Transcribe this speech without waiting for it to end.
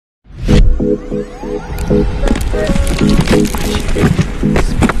What's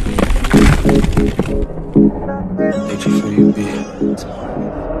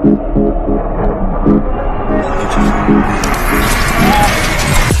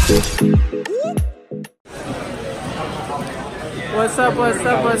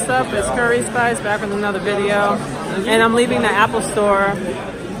up? It's Curry Spice back with another video, and I'm leaving the Apple store.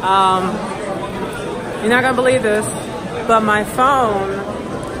 You're not gonna believe this, but my phone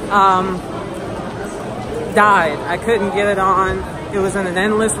died. I couldn't get it on. It was in an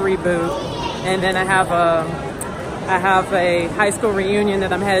endless reboot, and then I have a high school reunion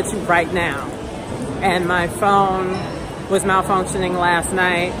that I'm headed to right now, and my phone was malfunctioning last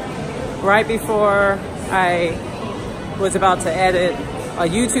night right before I was about to edit a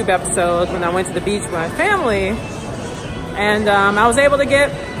YouTube episode when I went to the beach with my family, and I was able to get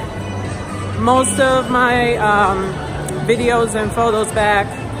most of my videos and photos back,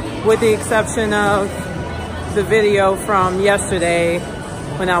 with the exception of the video from yesterday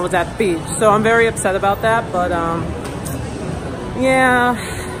when I was at the beach. So I'm very upset about that, but yeah,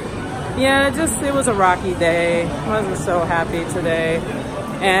 it was a rocky day. I wasn't so happy today.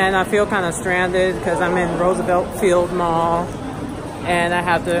 And I feel kind of stranded because I'm in Roosevelt Field Mall and I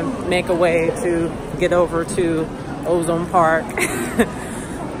have to make a way to get over to Ozone Park.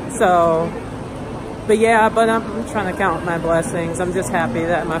 So, but yeah, but I'm trying to count my blessings. I'm just happy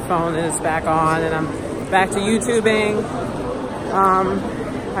that my phone is back on and I'm back to YouTubing. I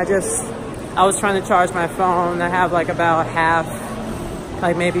was trying to charge my phone. I have like about half,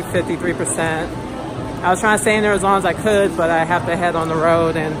 like maybe 53%. I was trying to stay in there as long as I could, but I have to head on the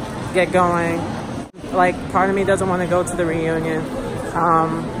road and get going. Like, part of me doesn't want to go to the reunion.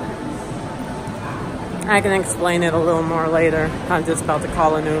 I can explain it a little more later. I'm just about to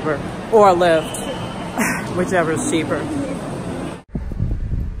call an Uber or a Lyft, whichever is cheaper.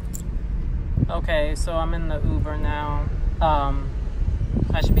 Okay, so I'm in the Uber now. I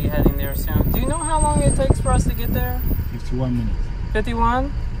should be heading there soon. Do you know how long it takes for us to get there? 51 minutes.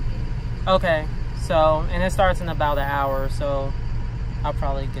 51? Okay. So, and it starts in about an hour, so I'll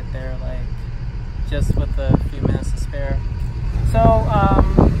probably get there like just with a few minutes to spare. So,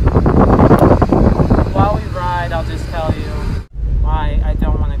 while we ride, I'll just tell you why I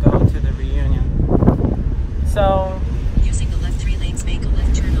don't want to go to the reunion. So, using the left 3 lanes, make a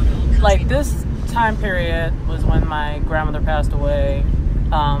left turn on Old Country. Like this time period was when my grandmother passed away.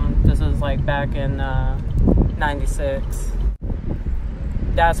 This was like back in 96.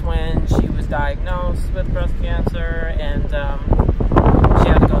 That's when she was diagnosed with breast cancer, and she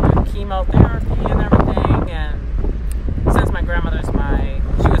had to go through chemotherapy and everything. And since my grandmother's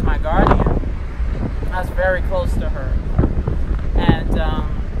she was my guardian, I was very close to her. And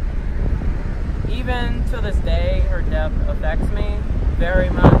even to this day, her death affects me very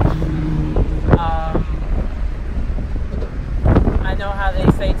much. I know how they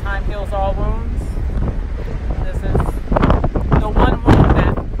say time heals all wounds. This is the one wound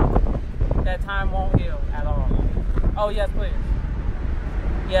that time won't heal at all. Oh yes, please.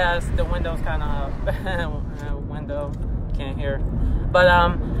 Yes, the window's kind of up. Window, can't hear. But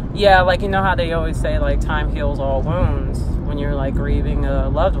yeah, like, you know how they always say like time heals all wounds when you're like grieving a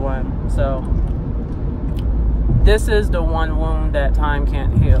loved one. So this is the one wound that time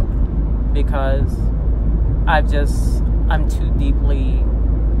can't heal, because I'm too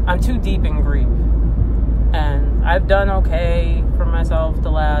deep in grief. And I've done okay for myself the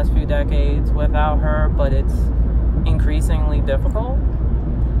last few decades without her, but it's increasingly difficult.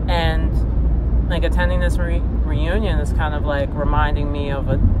 And like attending this reunion is kind of like reminding me of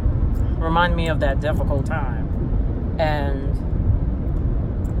that difficult time. And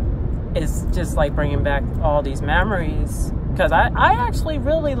it's just like bringing back all these memories, because I actually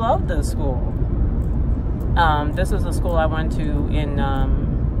really love this school. This is a school I went to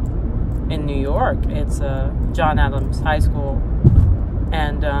in New York. It's John Adams High School,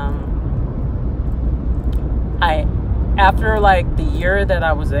 and after like the year that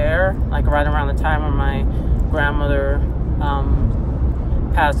I was there, like right around the time when my grandmother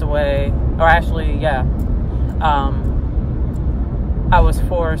passed away, or actually, yeah, I was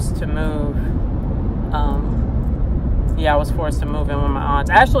forced to move. Yeah, I was forced to move in with my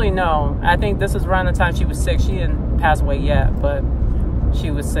aunts. Actually, no, I think this is around the time she was sick. She didn't pass away yet, but she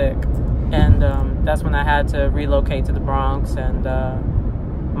was sick. And that's when I had to relocate to the Bronx, and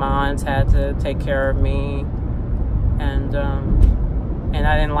my aunts had to take care of me, and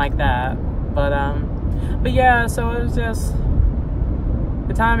I didn't like that. But yeah, so it was just,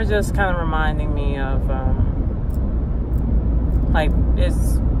 the time is just kind of reminding me of like,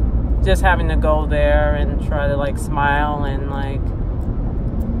 it's just having to go there and try to like smile, and like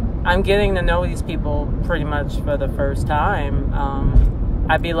I'm getting to know these people pretty much for the first time.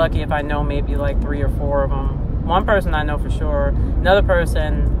 I'd be lucky if I know maybe like 3 or 4 of them. One person I know for sure. Another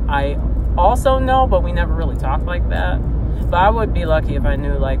person I also know, but we never really talked like that. But I would be lucky if I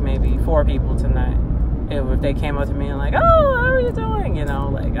knew like maybe 4 people tonight. If they came up to me and like, oh, how are you doing? You know,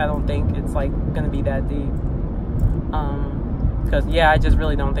 like, I don't think it's like gonna be that deep. Because yeah, I just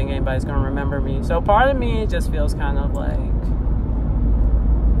really don't think anybody's gonna remember me. So part of me just feels kind of like,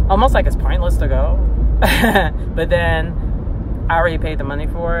 almost like it's pointless to go. But then I already paid the money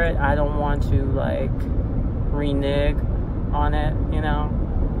for it. I don't want to like renege on it, you know.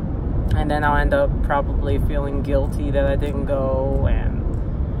 And then I'll end up probably feeling guilty that I didn't go. And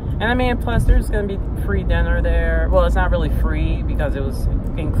I mean, plus there's gonna be free dinner there. Well, it's not really free because it was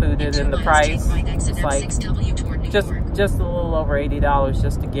included in the price. It's like just a little over $80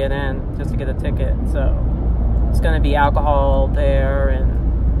 just to get in, just to get a ticket. So it's gonna be alcohol there, and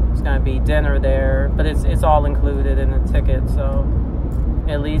it's gonna be dinner there, but it's all included in the ticket. So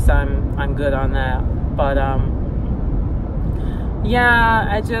at least I'm good on that. But yeah,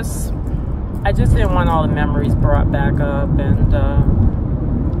 I just didn't want all the memories brought back up, and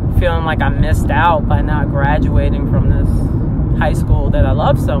feeling like I missed out by not graduating from this high school that I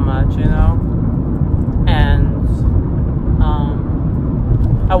love so much, you know. And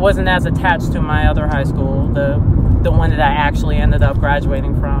I wasn't as attached to my other high school, the one that I actually ended up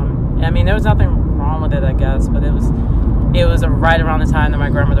graduating from. I mean, there was nothing wrong with it, I guess, but it was right around the time that my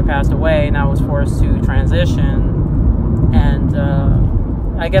grandmother passed away, and I was forced to transition. And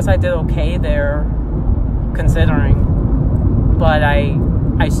I guess I did okay there, considering, but I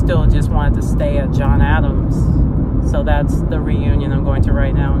still just wanted to stay at John Adams. So that's the reunion I'm going to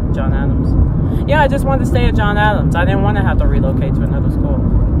right now in John Adams. Yeah, I just wanted to stay at John Adams. I didn't want to have to relocate to another school.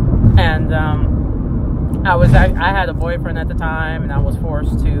 And I had a boyfriend at the time, and I was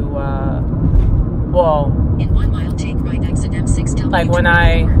forced to, well, in 1 mile, take right exit M6 like when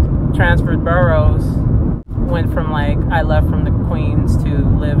I transferred boroughs, went from like, I left from the Queens to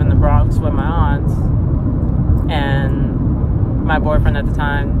live in the Bronx with my aunts, and my boyfriend at the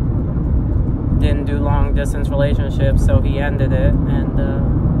time didn't do long distance relationships, so he ended it,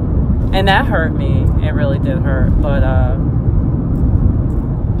 and that hurt me. It really did hurt. But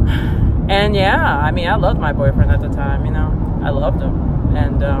and yeah, I mean, I loved my boyfriend at the time, you know. I loved him,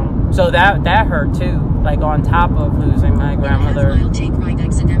 and so that hurt too, like on top of losing my grandmother. And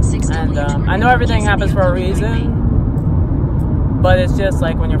I know everything happens for a reason, but it's just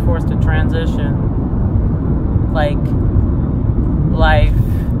like when you're forced to transition, like life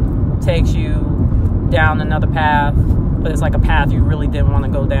takes you down another path, but it's like a path you really didn't want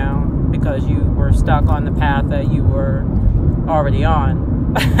to go down because you were stuck on the path that you were already on.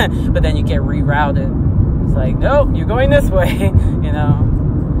 But then you get rerouted. It's like, nope, you're going this way, you know.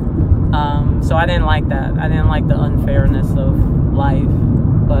 So I didn't like that. I didn't like the unfairness of life,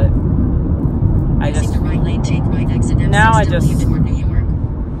 but I just now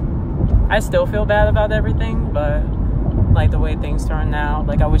I still feel bad about everything, but like the way things turned out,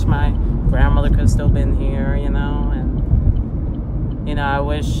 like I wish my grandmother could have still been here, you know, and you know, I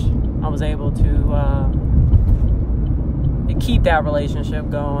wish I was able to keep that relationship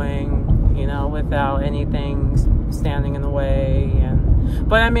going, you know, without anything standing in the way. And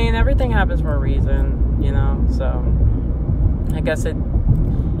but I mean, everything happens for a reason, you know. So I guess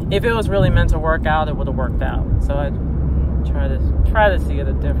if it was really meant to work out, it would have worked out. So I try to see it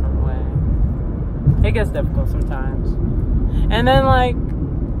a different way. It gets difficult sometimes. And then like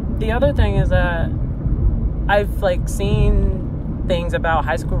the other thing is that I've like seen things about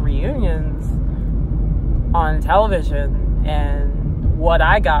high school reunions on television, and what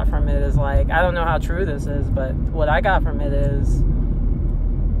I got from it is like, I don't know how true this is, but what I got from it is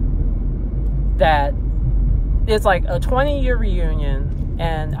that it's like a 20-year reunion,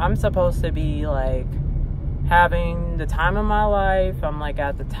 and I'm supposed to be like having the time of my life. I'm like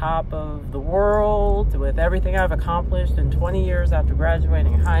at the top of the world with everything I've accomplished in 20 years after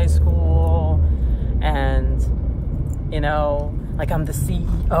graduating high school, and you know, like I'm the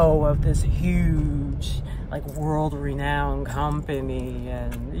CEO of this huge, like world-renowned company,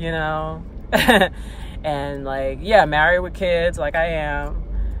 and you know, and like, yeah, married with kids like I am,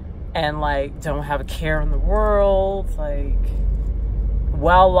 and like don't have a care in the world, like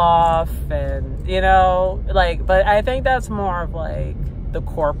well off, and you know, like, but I think that's more of like the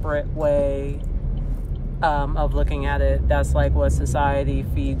corporate way of looking at it. That's like what society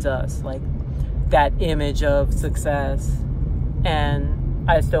feeds us, like that image of success. And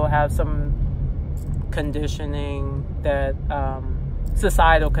I still have some conditioning that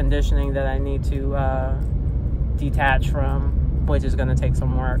societal conditioning that I need to detach from which is gonna take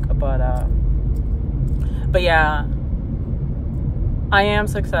some work. But yeah, I am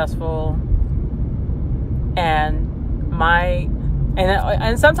successful, and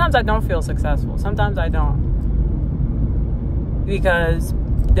sometimes I don't feel successful. Sometimes I don't, because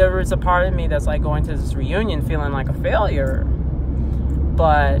there is a part of me that's like going to this reunion feeling like a failure.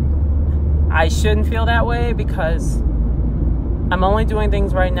 But I shouldn't feel that way, because I'm only doing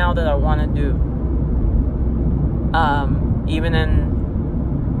things right now that I want to do. Even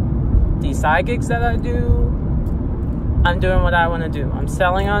in these side gigs that I do, I'm doing what I want to do. I'm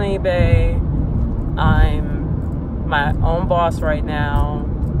selling on eBay. I'm my own boss right now.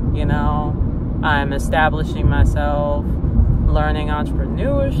 You know, I'm establishing myself, learning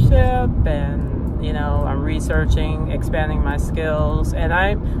entrepreneurship, and you know, I'm researching, expanding my skills, and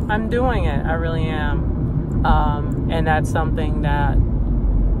I'm doing it. I really am. And that's something that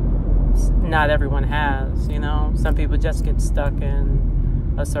not everyone has, you know. Some people just get stuck in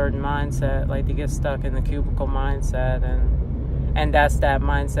a certain mindset, like they get stuck in the cubicle mindset, and that's that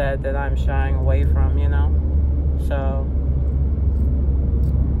mindset that I'm shying away from, you know. So,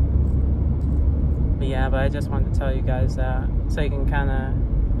 but yeah, but I just wanted to tell you guys that, so you can kind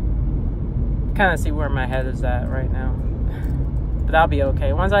of see where my head is at right now. But I'll be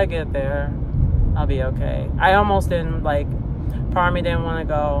okay. Once I get there, I'll be okay. I almost didn't, like, part of me didn't want to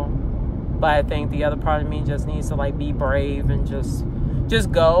go, but I think the other part of me just needs to, like, be brave and just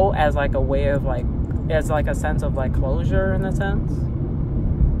go as, like, a way of, like, as, like, a sense of, like, closure, in a sense.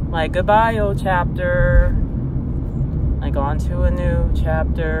 Like, goodbye, old chapter. Like, on to a new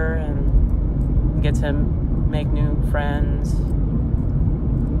chapter, and get to make new friends.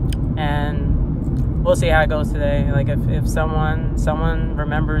 And we'll see how it goes today. Like, if someone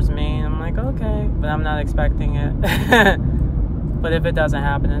remembers me, I'm like, okay, but I'm not expecting it. But if it doesn't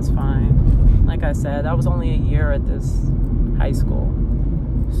happen, it's fine. Like I said, I was only a year at this high school,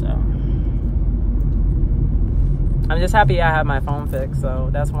 so I'm just happy I have my phone fixed. So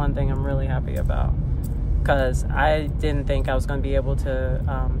that's one thing I'm really happy about, because I didn't think I was going to be able to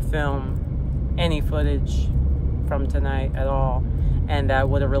film any footage from tonight at all, and that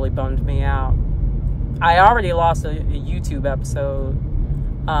would have really bummed me out. I already lost a YouTube episode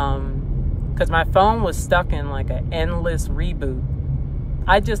because my phone was stuck in like an endless reboot.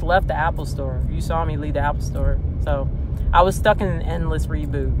 I just left the Apple Store. You saw me leave the Apple Store. So I was stuck in an endless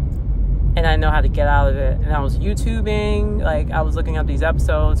reboot, and I know how to get out of it. And I was YouTubing, like I was looking up these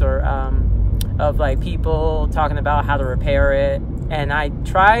episodes or of like people talking about how to repair it. And I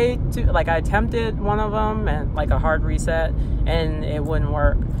tried to, like I attempted one of them and like a hard reset, and it wouldn't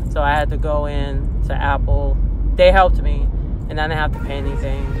work. So I had to go in to Apple. They helped me, and I didn't have to pay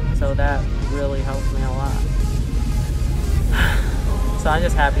anything. So that really helped me a lot. So I'm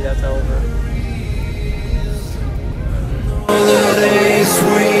just happy that's over. All the days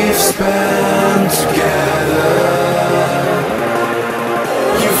we've spent together,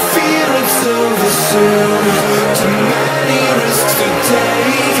 you feel it's over soon. Too many risks to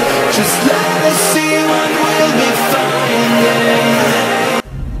take. Just let us see what we'll be finding.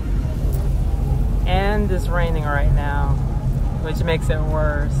 And it's raining right now, which makes it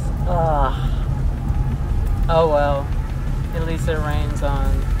worse. Ugh. Oh well. At least it rains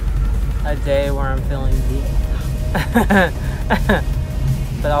on a day where I'm feeling weak.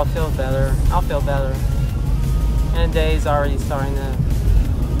 But I'll feel better. I'll feel better. And the day's already starting to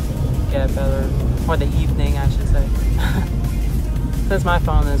get better. Or the evening, I should say. Since my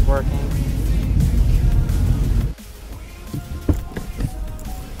phone is working.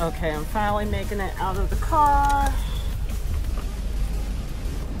 Okay, I'm finally making it out of the car.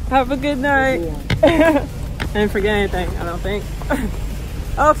 Have a good night. I didn't forget anything, I don't think.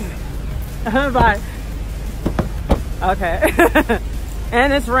 Okay. Bye. Okay.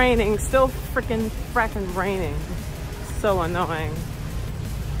 And it's raining. Still frickin' raining. So annoying.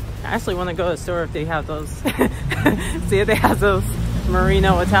 I actually want to go to the store if they have those. See if they have those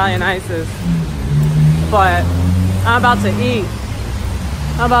Merino Italian ices. But I'm about to eat.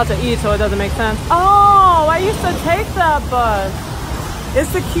 So it doesn't make sense. Oh, I used to take that bus. It's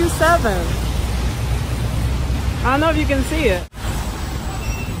the Q7. I don't know if you can see it.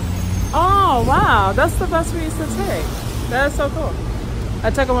 Oh, wow. That's the bus we used to take. That is so cool.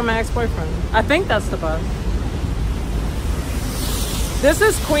 I took it with my ex-boyfriend. I think that's the bus. This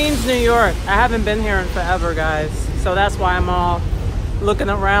is Queens, New York. I haven't been here in forever, guys. So that's why I'm all looking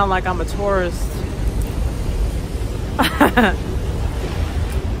around like I'm a tourist. I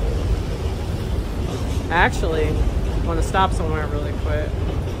actually want to stop somewhere really quick.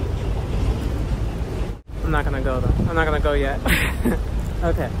 I'm not gonna go though. I'm not gonna go yet.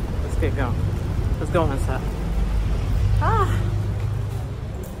 Okay, let's get going. Let's go inside. Ah.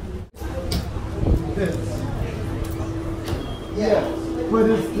 this. Yeah, but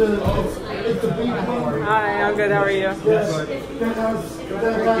it's the big one. Hi, I'm good. How are you? That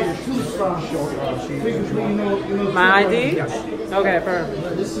has two stars. My ID? Okay,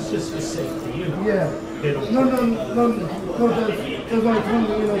 perfect. This is just for safety. Yeah. No. There's like one,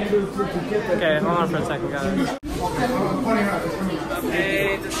 to get that. Okay, hold on for a second, guys.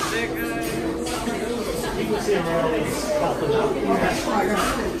 Okay, this is it, guys. I don't know.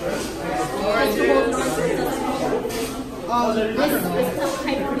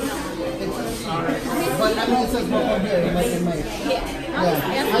 But I mean, it says more from here.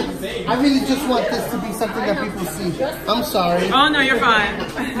 Yeah. I really just want this to be something that people see. I'm sorry. Oh, no, you're fine.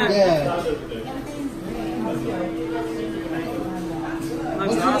 Yeah.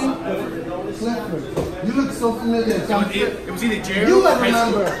 Looks awesome. Clifford, you look so familiar. It was either jail You or I high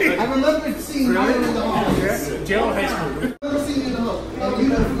remember. school. I remember seeing you in the hall. Jail or high school. I remember seeing you in the hall. And you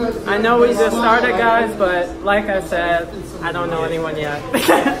look I know we just started, guys, but like I said, I don't know anyone yet.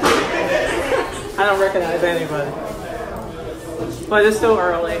 I don't recognize anybody. But it's still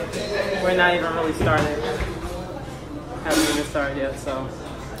early. We're not even really started. Haven't even started yet, so.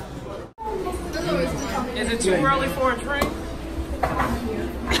 Is it too early for a drink?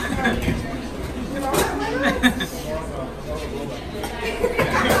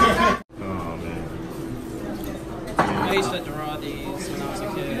 I used to draw these when I was a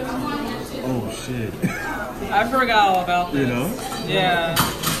kid. Oh shit. I forgot all about this. You know? Yeah.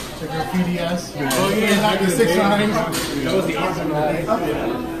 Graffiti ass. Oh yeah, like the 6 lines. That was the answer, right?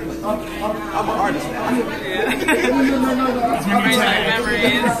 I'm an artist now. Yeah.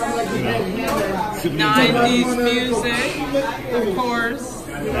 Memories. 90s music, of course.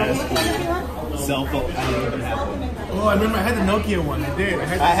 That's cool. Cell phone. I didn't even have one. Oh, I remember I had the Nokia one. I did. I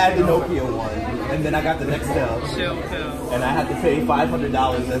had the Nokia one, and then I got the Nextel, Chill pill. and I had to pay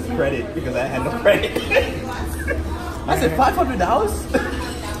 $500 as credit because I had no credit. I said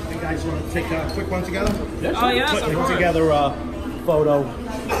 $500. You guys want to take a quick one together? Oh yes, of Put course. together a photo.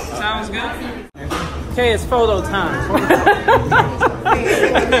 Sounds good. Okay, it's photo time.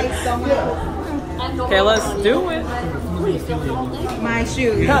 Okay, let's do it. My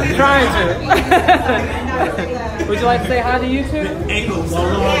shoes. Trying to. Would you like to say hi to YouTube? Would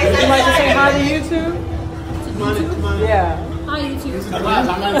you like to say hi to YouTube? Yeah. Hi, YouTube.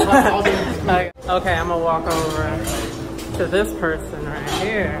 Okay, I'm gonna walk over to this person right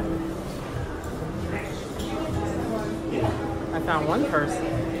here. I found one person.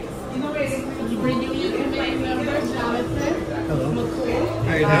 Hello.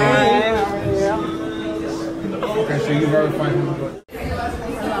 Hi, how are you? Okay, so you verified him.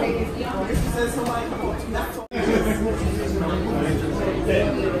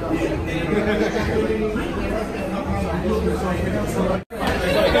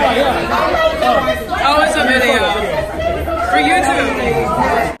 Oh, it's a video for YouTube.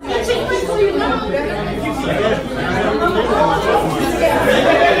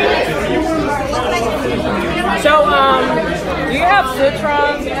 So, do you have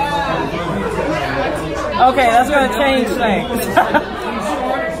Citron? Okay, that's gonna change things.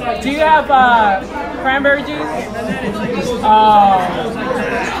 Do you have cranberry juice? Oh.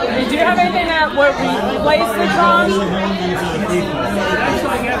 Do you have anything that would replace Citron?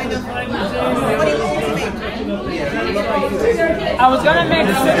 I was gonna make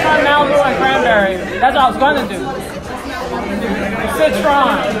Citron, Malibu, and cranberry. That's what I was gonna do.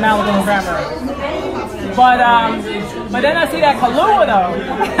 Citron, Malibu, and cranberry. But then I see that Kahlua though.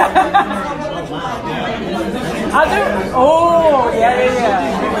 I'll do. Oh, yeah.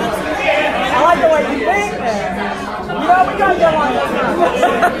 I like the way you think there. You know, we got that one.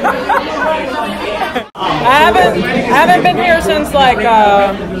 I haven't been here since like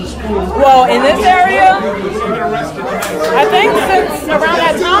well, in this area, I think since around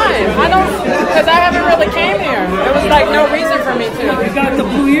that time. I don't, because I haven't really came here. There was like no reason for me to. You got the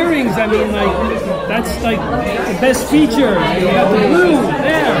blue earrings. I mean, like that's like the best feature. You got the blue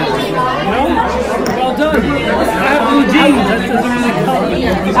there. You know, well done. I have blue jeans. That doesn't really color.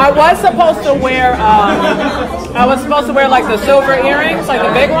 I was supposed to wear like the silver earrings, like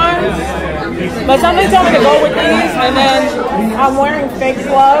the big ones. But somebody told me to go with these, and then I'm wearing fake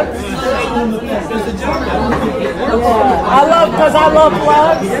gloves. Yeah. I love plugs,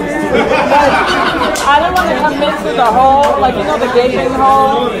 but I didn't want to commit to the hole, like you know the gaping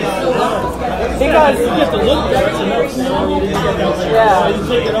hole, because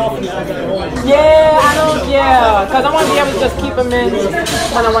because I want to be able to just keep them in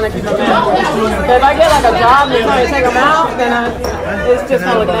when I want to keep them in. But if I get like a job and trying to take them out, then it's just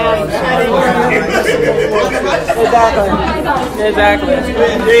gonna look nasty. Exactly.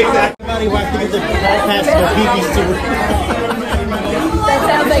 somebody who has to get the hall pass to the PBs too. That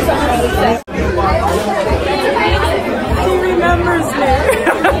sounds like something I would say. He remembers me.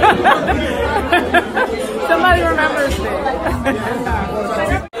 Somebody remembers me.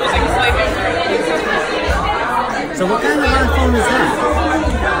 So what kind of iPhone is that?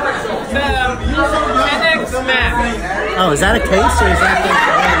 The 10X Max. Oh, is that a case or is that the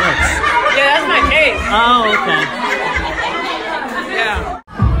way it looks? Yeah, that's my case. Oh, okay. Yeah.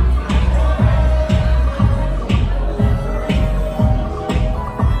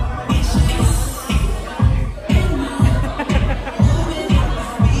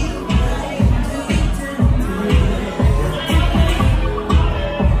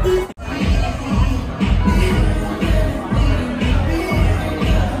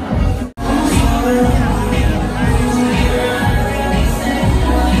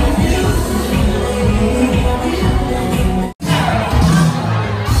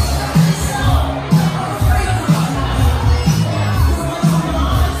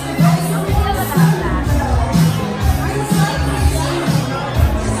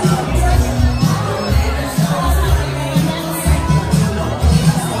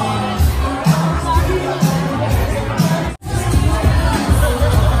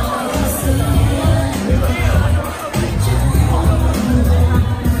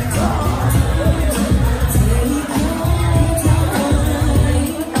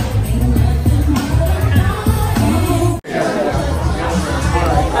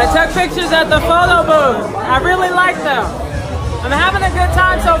 Pictures at the photo booth. I really like them. I'm having a good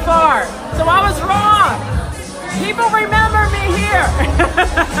time so far. So I was wrong. People remember me here.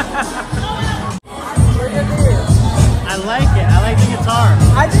 I like it. I like the guitar.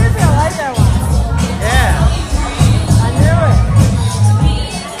 I do feel like that one. Yeah. I knew it.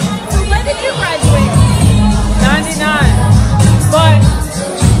 When did you graduate? 99. But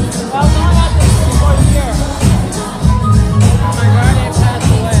well, going out this 4th year. My guardian passed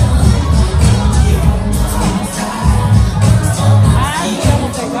away.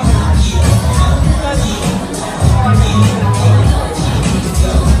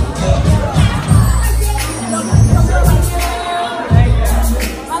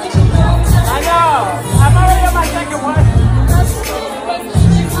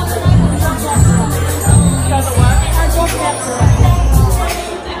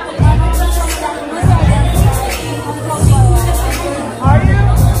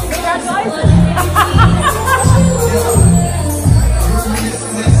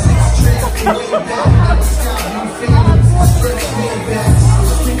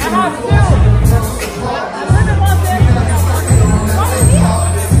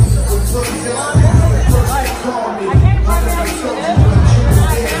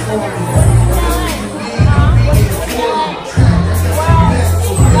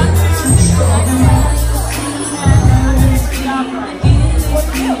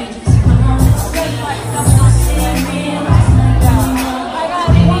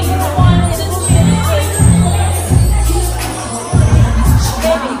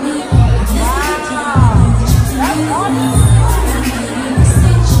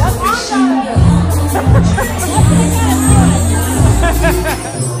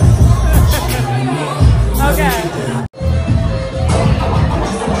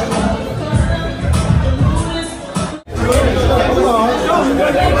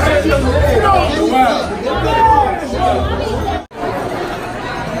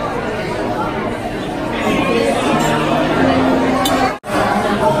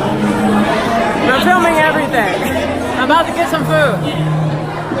 about to get some food.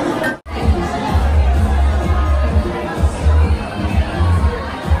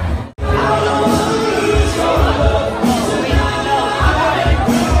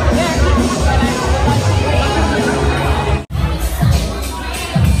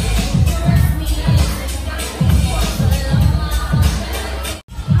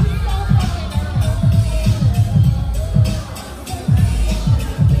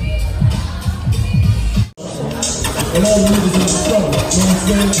 And all the niggas in the struggle, you know what I'm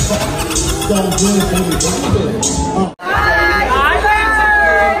saying? So good, baby.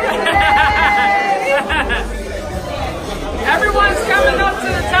 Everyone's coming up to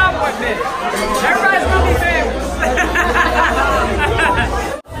the top with me. Everybody's gonna be famous.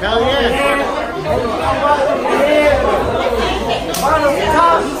 Hell yeah.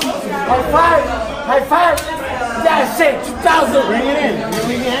 High five! High five! That's it, 2000! Bring it in. You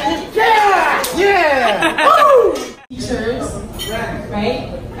bring it in? Yeah! Yeah! Woo! Teachers, right?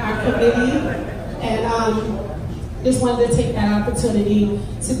 Our committee, and just wanted to take that opportunity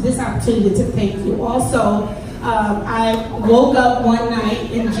to thank you. Also, I woke up one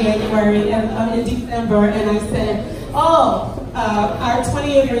night in January, in December, and I said, oh, our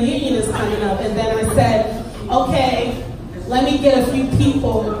 20th reunion is coming up. And then I said, okay, let me get a few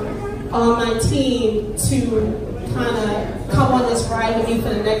people on my team to kind of come on this ride with me for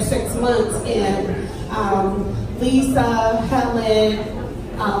the next 6 months. And Lisa, Helen,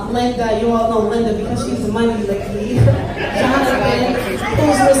 Linda, you all know Linda because she's the money lady. Jonathan,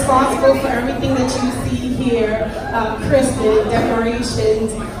 who's responsible for everything that you see here. Kristen,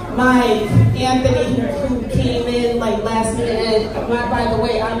 decorations. Mike, Anthony, who came in like last minute. And by the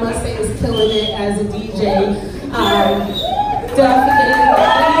way, I must say, was killing it as a DJ.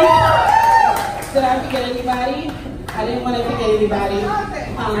 Did I forget anybody? I didn't want to forget anybody.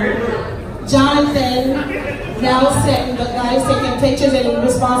 Jonathan, Nelson, the guy who's taking pictures and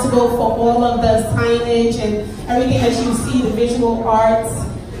responsible for all of the signage and everything that you see, the visual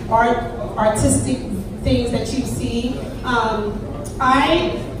artistic things that you see.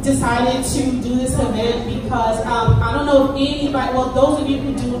 I decided to do this event because I don't know if anybody, well, those of you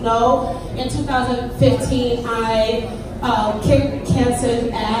who do know, in 2015 I kicked cancer's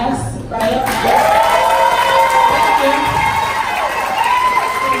ass, right?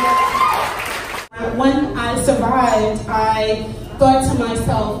 When I survived, I thought to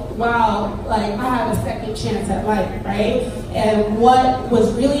myself, wow, like I have a second chance at life, right? And what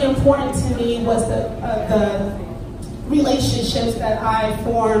was really important to me was the relationships that I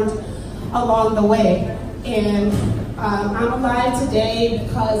formed along the way. And I'm alive today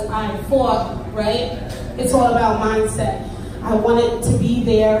because I fought, right? It's all about mindset. I wanted to be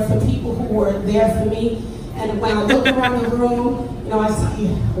there for people who were there for me. And when I look around the room, you know, I see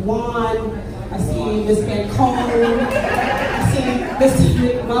Juan, I see Miss Van Cone, I see Mr.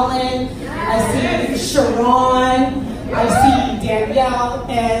 McMullen, I see Sharon, I see Danielle,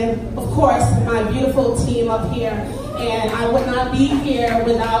 and of course my beautiful team up here. And I would not be here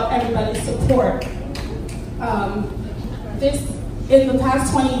without everybody's support. In the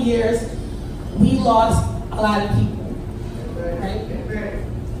past 20 years, we lost a lot of people, right?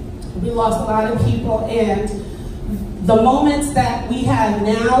 We lost a lot of people, and the moments that we have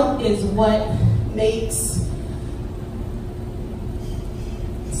now is what makes,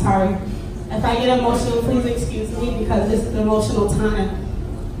 sorry, if I get emotional, please excuse me because this is an emotional time.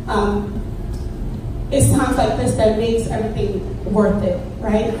 It's times like this that makes everything worth it,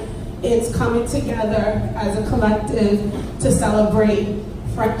 right? It's coming together as a collective to celebrate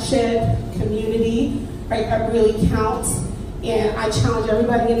friendship, community, right? That really counts. And I challenge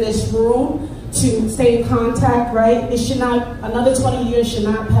everybody in this room to stay in contact, right? It should not, another 20 years should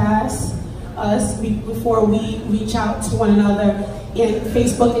not pass us before we reach out to one another. And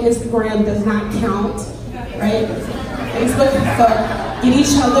Facebook and Instagram does not count, right? Facebook, get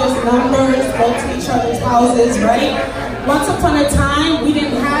each other's numbers, go to each other's houses, right? Once upon a time, we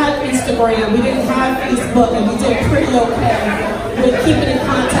didn't have Instagram, we didn't have Facebook, and we did pretty okay with keeping in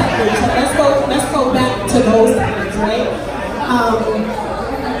contact with each other. Let's go back to those times, right?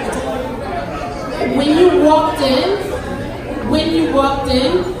 When you walked in,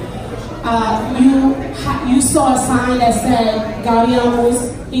 you saw a sign that said Gaudiamos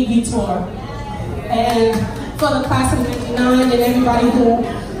Igitor. And for the class of 99 and everybody who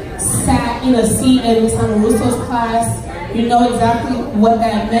sat in a seat in Ms. Russo's class, you know exactly what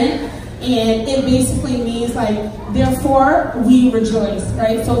that meant. And it basically means like, therefore we rejoice,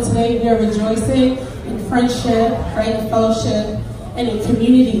 right? So today we are rejoicing in friendship, right, in fellowship, and in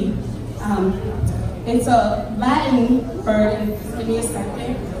community. It's a Latin word, just give me a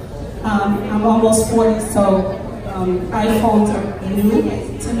second. I'm almost 40, so iPhones are new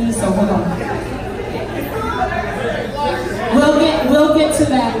to me, so hold on. We'll get to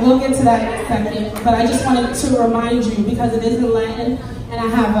that in a second, but I just wanted to remind you, because it is in Latin, and I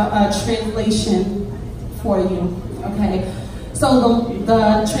have a translation for you, okay? So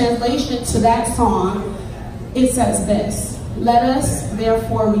the translation to that song, it says this: let us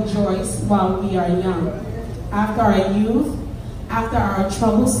therefore rejoice while we are young. After our youth, after our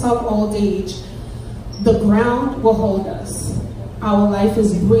troublesome old age, the ground will hold us. Our life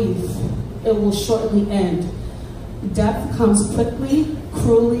is brief, it will shortly end. Death comes quickly,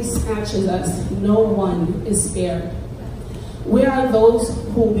 cruelly snatches us, no one is spared. Where are those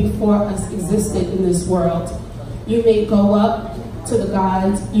who before us existed in this world? You may go up to the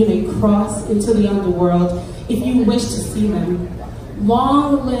gods, you may cross into the underworld if you wish to see them.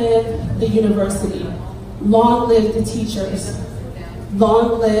 Long live the university, long live the teachers,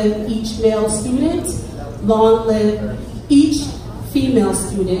 long live each male student, long live each female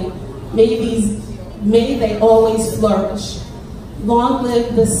student. May they always flourish. Long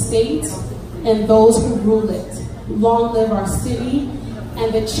live the state, and those who rule it. Long live our city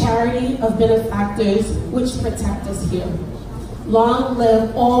and the charity of benefactors which protect us here. Long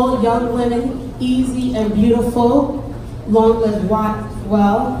live all young women, easy and beautiful. Long live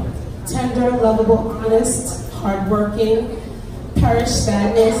well, tender, lovable, honest, hardworking. Perish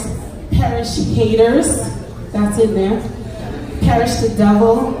sadness, perish haters, that's in there. Perish the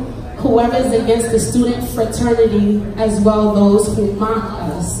devil, whoever is against the student fraternity, as well those who mock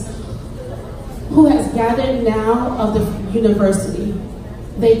us. Who has gathered now of the university?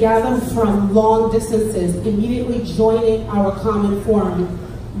 They gather from long distances, immediately joining our common forum.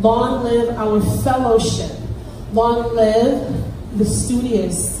 Long live our fellowship. Long live the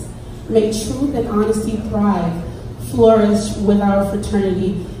studious. May truth and honesty thrive, flourish with our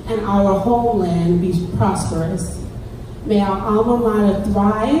fraternity, and our homeland be prosperous. May our alma mater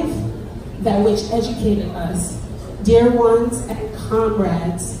thrive, that which educated us, dear ones and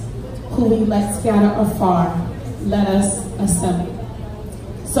comrades, who we let scatter afar, let us assemble.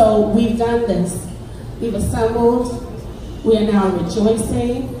 So we've done this. We've assembled. We are now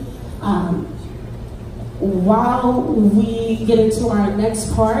rejoicing. While we get into our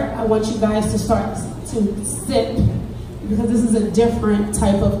next part, I want you guys to start to sip, because this is a different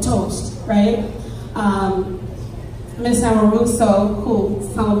type of toast, right? Ms. Amaruso, who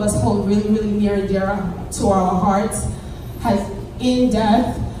some of us hold really, really near and dear to our hearts, has in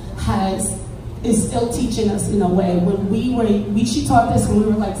death, is still teaching us in a way. When she taught this when we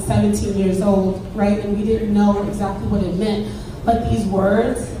were like 17 years old, right? And we didn't know exactly what it meant. But these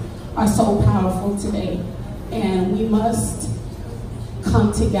words are so powerful today. And we must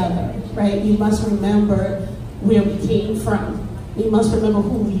come together, right? We must remember where we came from. We must remember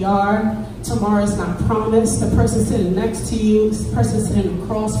who we are. Tomorrow is not promised. The person sitting next to you, the person sitting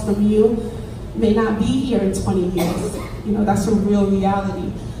across from you, may not be here in 20 years. You know, that's a real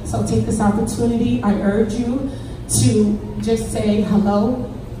reality. So take this opportunity. I urge you to just say hello,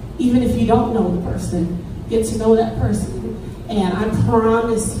 even if you don't know the person. Get to know that person. And I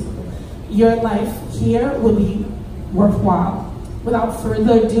promise you, your life here will be worthwhile. Without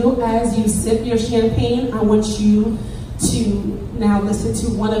further ado, as you sip your champagne, I want you to now listen to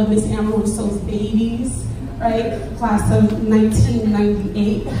one of Miss Amaruso's babies, right? Class of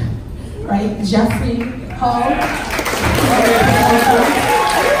 1998, right? Jeffrey Ho.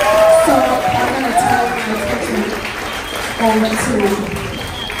 So I'm going to turn my attention over to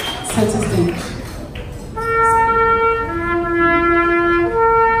center stage.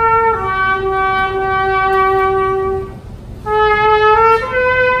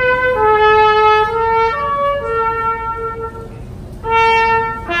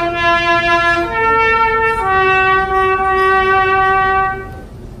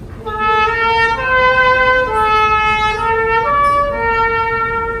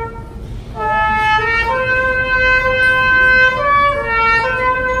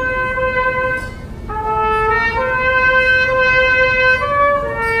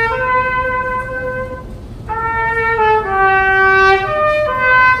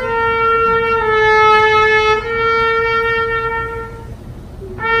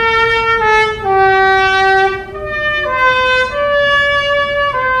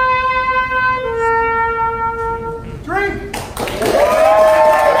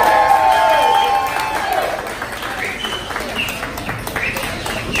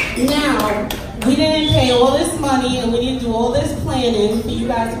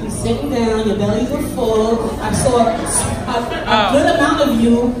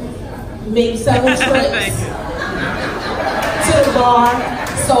 Make several trips to the bar.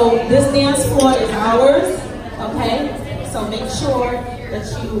 So this dance floor is ours, okay? So make sure that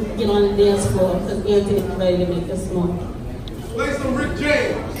you get on the dance floor because Anthony's ready to make this more. Play some Rick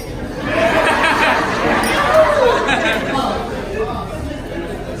James.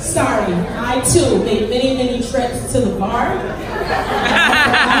 Sorry, I too made many, many trips to the bar.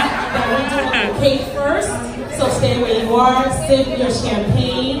 That we're doing the cake first. So stay where you are, sip your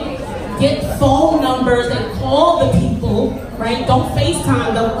champagne. Get phone numbers and call the people, right? Don't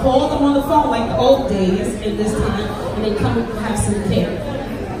FaceTime them, call them on the phone like the old days in this time, and then come and have some cake.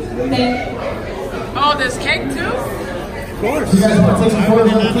 Okay? Oh, there's cake too? Of course. You guys want to take some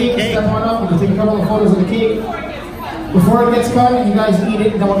photos of the cake? Step on up, we can take a couple of photos of the cake. Before it gets cut, you guys eat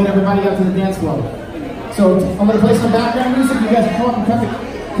it, and then we'll get everybody out to the dance floor. So I'm going to play some background music. You guys come up and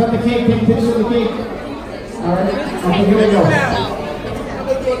cut the cake, take pictures of the cake. All right? Okay, here we go.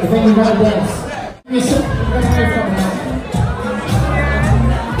 I think we gotta dance.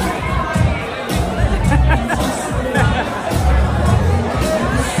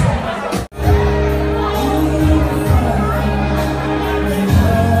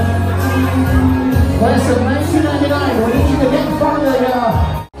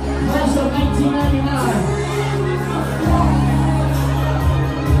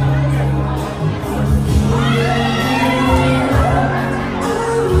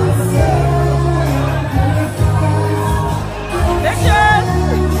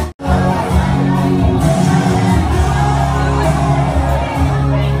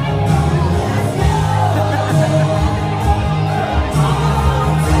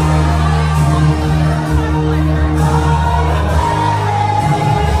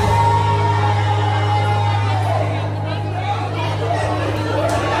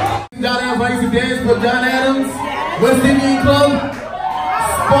 ready for John Adams, West Indian Club,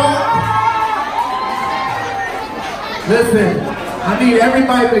 Spark. Listen, I need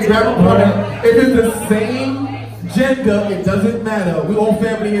everybody to grab a partner. If it's the same gender, it doesn't matter. We all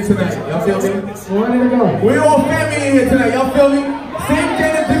family here tonight. Y'all feel me? We're ready to go. We all family in here tonight. Y'all feel me? Same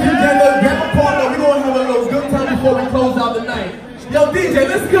gender, different gender. Grab a partner. We're gonna have a little good time before we close out the night. Yo, DJ,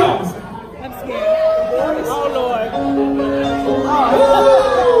 let's go. I'm scared. Oh, Lord.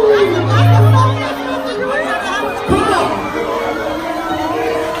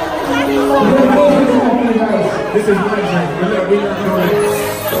 This is my drink. We're not going.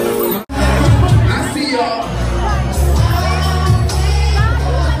 I see y'all.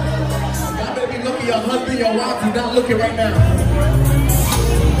 Y'all better be looking your husband, your wife. He's not looking right now.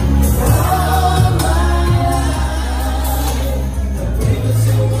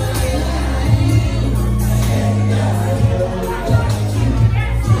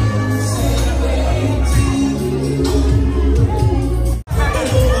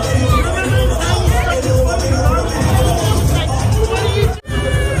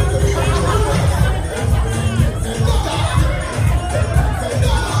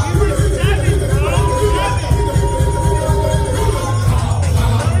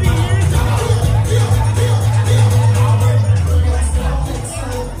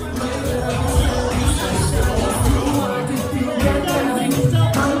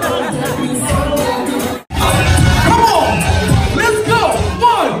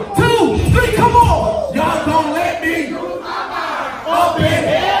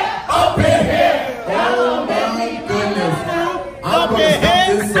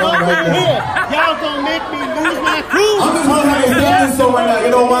 Y'all gonna make me lose my cool. I'm just gonna have a this song right now.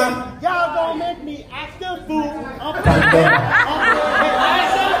 You know why? Y'all gonna make me act a fool.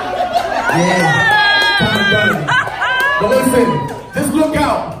 Yeah. But listen, just look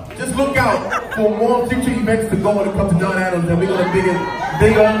out. Just look out for more future events to go when it comes to John Adams, and we're gonna make it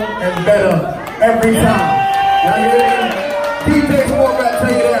bigger and better every time. Y'all hear me? DJ Sport Rap,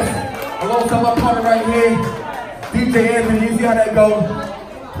 tell you that. Alongside my partner right here, DJ Anthony. You see how that goes?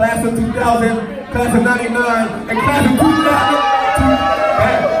 Class of 2000, class of 99, and class of 2000.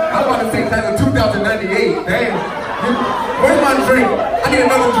 Damn, I was about to say class of 2098. Damn. Where's my drink? I need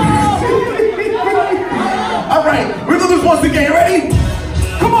another drink.